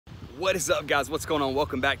What is up, guys? What's going on?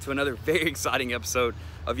 Welcome back to another very exciting episode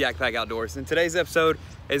of Yak Pack Outdoors. And today's episode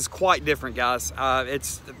is quite different, guys.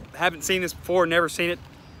 Haven't seen this before, never seen it.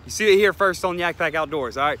 You see it here first on Yak Pack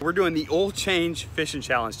Outdoors. All right, we're doing the oil change fishing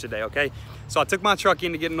challenge today, okay? So I took my truck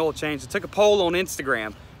in to get an oil change. I took a poll on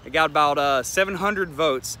Instagram. It got about 700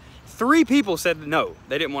 votes. 3 people said no,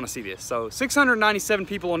 they didn't want to see this. So 697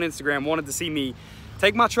 people on Instagram wanted to see me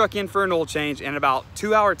take my truck in for an oil change, and in about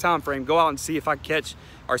 2-hour time frame, go out and see if I can catch,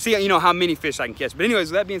 or see, you know, how many fish I can catch. But anyways,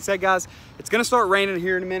 with that being said, guys, it's gonna start raining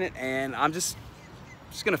here in a minute, and I'm just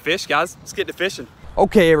gonna fish, guys. Let's get to fishing.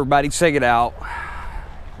 Okay, everybody, check it out.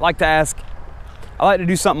 I like to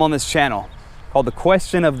do something on this channel called the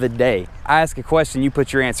question of the day. I ask a question, you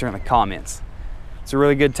put your answer in the comments. It's a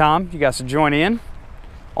really good time. You guys should join in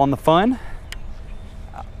on the fun.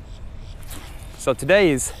 So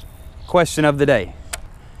today's question of the day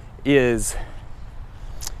is,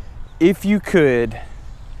 if you could,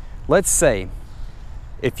 let's say,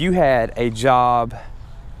 if you had a job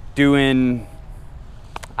doing,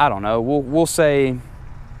 I don't know, we'll say,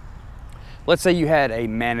 let's say you had a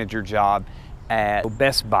manager job at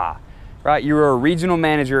Best Buy, right? You were a regional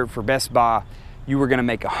manager for Best Buy. You were gonna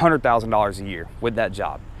make $100,000 a year with that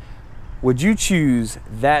job. Would you choose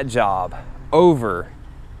that job over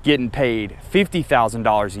getting paid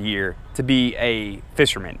 $50,000 a year to be a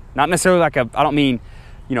fisherman? Not necessarily like I don't mean,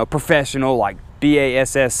 you know, professional, like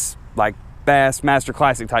BASS, like Bass Master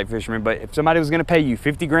Classic type fisherman, but if somebody was gonna pay you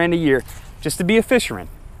 50 grand a year just to be a fisherman,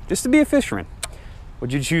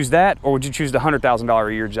 would you choose that, or would you choose the $100,000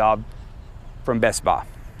 a year job from Best Buy?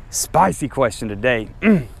 Spicy question today.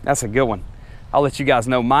 That's a good one. I'll let you guys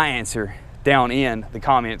know my answer down in the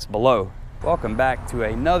comments below. Welcome back to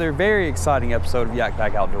another very exciting episode of Yak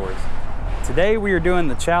Pack Outdoors. Today we are doing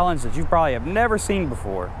the challenge that you probably have never seen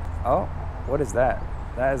before. Oh, what is that?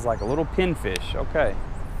 That is like a little pinfish, okay.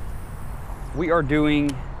 We are doing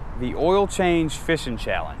the oil change fishing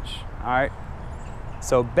challenge, all right?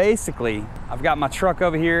 So basically, I've got my truck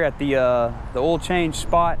over here at the oil change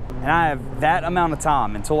spot, and I have that amount of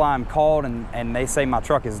time until I'm called and they say my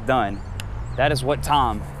truck is done. That is what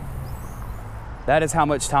time, that is how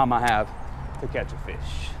much time I have to catch a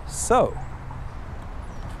fish. So,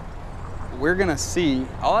 we're gonna see,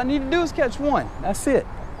 all I need to do is catch one. That's it.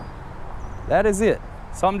 That is it.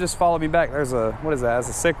 Something just followed me back. There's a, what is that? That's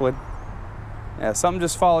a cichlid. Yeah, something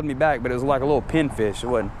just followed me back, but it was like a little pinfish.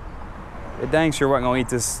 It dang sure wasn't gonna eat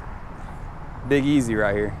this Big Easy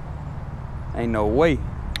right here. Ain't no way.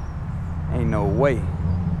 Ain't no way.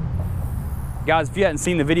 Guys, if you hadn't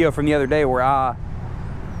seen the video from the other day where I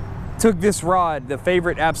took this rod, the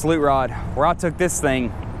favorite Absolute rod, where I took this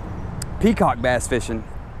thing peacock bass fishing,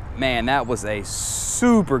 man, that was a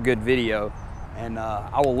super good video, and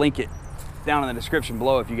I will link it down in the description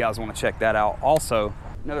below if you guys want to check that out. Also,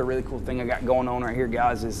 another really cool thing I got going on right here,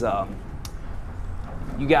 guys, is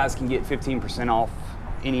you guys can get 15% off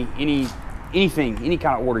anything, any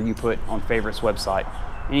kind of order you put on Favorites website,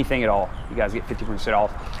 anything at all. You guys get 50%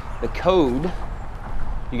 off. The code,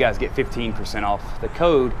 you guys get 15% off. The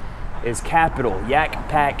code is capital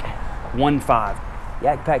YAKPAC15,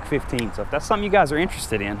 YAKPAC15. So if that's something you guys are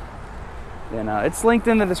interested in, then it's linked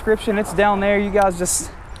in the description. It's down there. You guys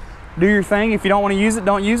just do your thing. If you don't want to use it,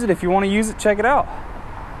 don't use it. If you want to use it, check it out.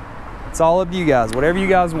 It's all up to you guys, whatever you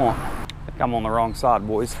guys want. I think I'm on the wrong side,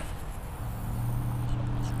 boys.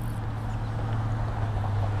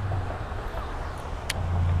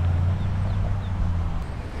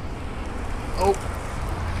 Oh,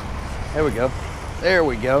 there we go. There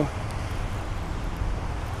we go.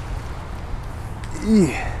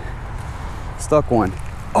 Yeah. Stuck one.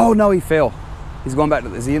 Oh no, he fell. He's going back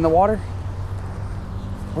to, is he in the water?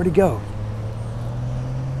 Where'd he go?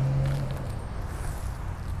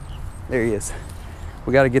 There he is.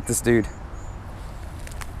 We got to get this dude.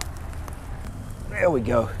 There we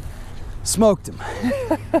go. Smoked him.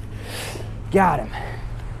 Got him.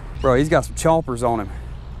 Bro, he's got some chompers on him.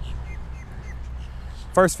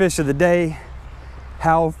 First fish of the day.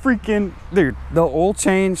 How freaking, dude, the oil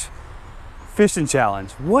change fishing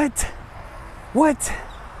challenge. What?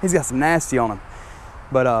 He's got some nasty on him.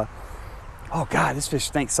 But, oh God, this fish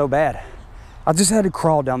stinks so bad. I just had to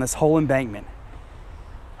crawl down this whole embankment.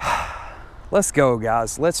 Let's go,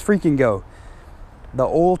 guys. Let's freaking go. The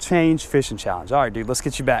oil change fishing challenge. All right, dude, let's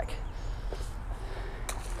get you back.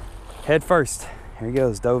 Head first. Here he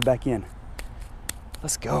goes, dove back in.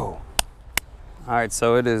 Let's go. All right,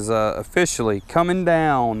 so it is officially coming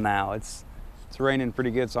down now. It's raining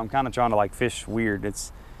pretty good, so I'm kind of trying to like fish weird.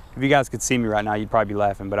 If you guys could see me right now, you'd probably be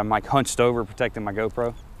laughing, but I'm like hunched over protecting my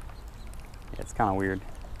GoPro. Yeah, it's kind of weird.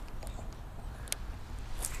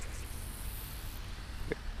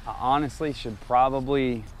 I honestly should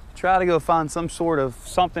probably try to go find some sort of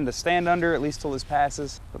something to stand under, at least till this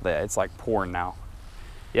passes. But yeah, it's like pouring now.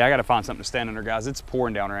 Yeah, I gotta find something to stand under, guys. It's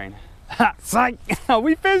pouring down rain. Ha, psych,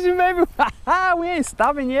 we fishing, baby. We ain't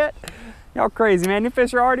stopping yet. Y'all crazy, man. Your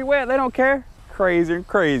fish are already wet, they don't care. Crazy and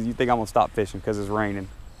crazy. You think I'm gonna stop fishing because it's raining?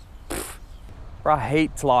 Bro, I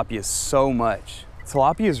hate tilapia so much.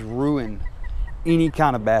 Tilapia's ruined any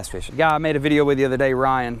kind of bass fishing. Guy I made a video with the other day,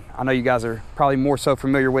 Ryan. I know you guys are probably more so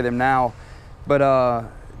familiar with him now, but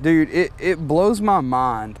dude, it blows my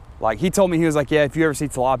mind. Like, he told me, he was like, yeah, if you ever see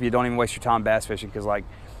tilapia, don't even waste your time bass fishing, because like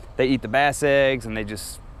they eat the bass eggs and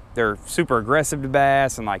they're super aggressive to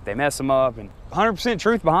bass, and like they mess them up, and 100%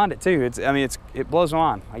 truth behind it too. It blows my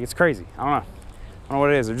mind. Like, it's crazy. I don't know what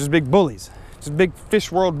it is. They're just big bullies, just big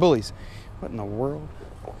fish world bullies. What in the world?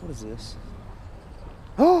 What is this?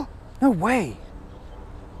 Oh, no way.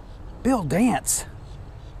 Bill Dance.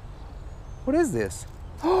 What is this?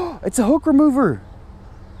 Oh, it's a hook remover.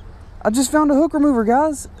 I just found a hook remover,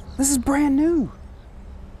 guys. This is brand new.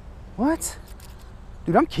 What?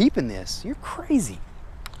 Dude, I'm keeping this. You're crazy.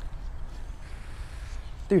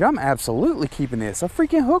 Dude, I'm absolutely keeping this. A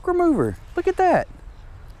freaking hook remover. Look at that.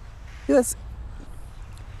 Yeah,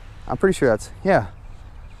 I'm pretty sure that's, yeah.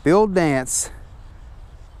 Bill Dance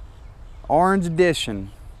Orange Edition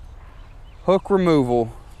hook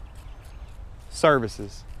removal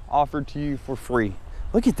services offered to you for free.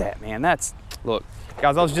 Look at that, man. Look,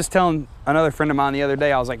 guys, I was just telling another friend of mine the other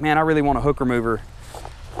day, I was like, man, I really want a hook remover.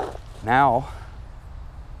 Now,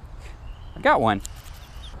 I got one.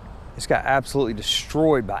 It's got absolutely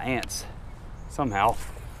destroyed by ants somehow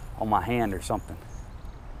on my hand or something.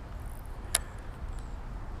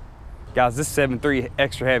 Guys, this 7.3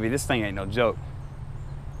 extra heavy, this thing ain't no joke.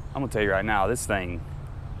 I'm gonna tell you right now, this thing,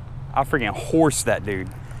 I freaking horsed that dude.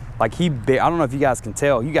 Like, I don't know if you guys can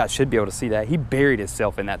tell, you guys should be able to see that. He buried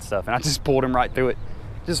himself in that stuff, and I just pulled him right through it.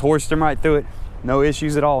 Just horsed him right through it. No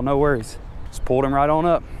issues at all, no worries. Just pulled him right on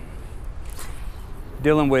up.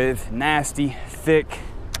 Dealing with nasty, thick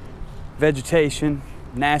vegetation,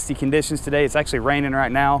 nasty conditions today. It's actually raining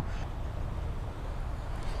right now.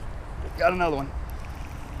 Got another one.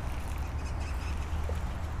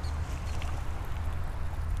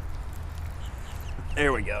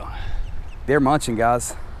 There we go. They're munching,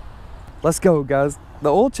 guys. Let's go, guys. The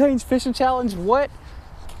oil change fishing challenge, what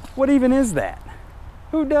even is that?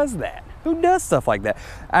 Who does that? Who does stuff like that?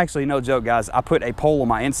 Actually, no joke, guys. I put a poll on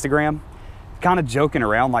my Instagram, kind of joking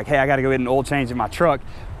around, like, hey, I gotta go get an oil change in my truck.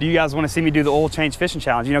 Do you guys wanna see me do the oil change fishing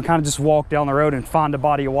challenge? You know, kind of just walk down the road and find a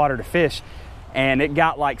body of water to fish. And it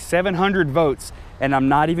got like 700 votes. And I'm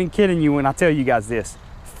not even kidding you when I tell you guys this.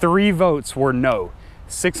 3 votes were no.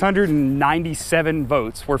 697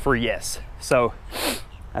 votes were for yes. So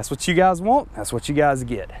that's what you guys want. That's what you guys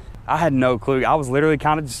get. I had no clue. I was literally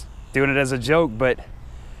kind of just doing it as a joke, but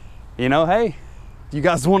you know, hey, if you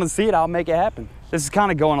guys want to see it, I'll make it happen. This is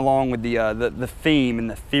kind of going along with the theme and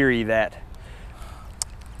the theory that,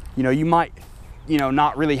 you know, you might, you know,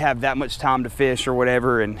 not really have that much time to fish or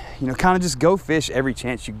whatever, and, you know, kind of just go fish every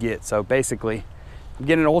chance you get. So basically, I'm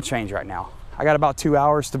getting an oil change right now. I got about 2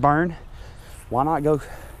 hours to burn. Why not go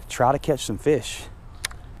try to catch some fish?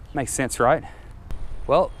 Makes sense, right?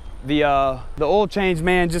 Well, the oil change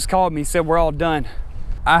man just called me, said we're all done.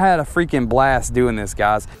 I had a freaking blast doing this,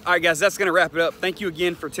 guys. All right, guys, that's gonna wrap it up. Thank you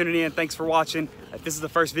again for tuning in. Thanks for watching. If this is the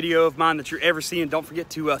first video of mine that you're ever seeing, don't forget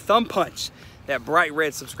to thumb punch that bright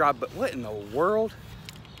red subscribe button. What in the world?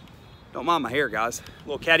 Don't mind my hair, guys. A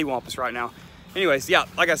little cattywampus right now. Anyways, yeah,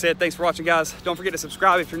 like I said, thanks for watching, guys. Don't forget to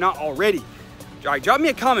subscribe if you're not already. All right, drop me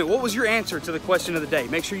a comment. What was your answer to the question of the day?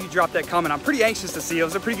 Make sure you drop that comment. I'm pretty anxious to see. It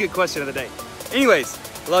was a pretty good question of the day. Anyways,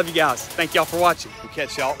 love you guys. Thank y'all for watching. We'll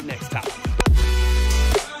catch y'all next time.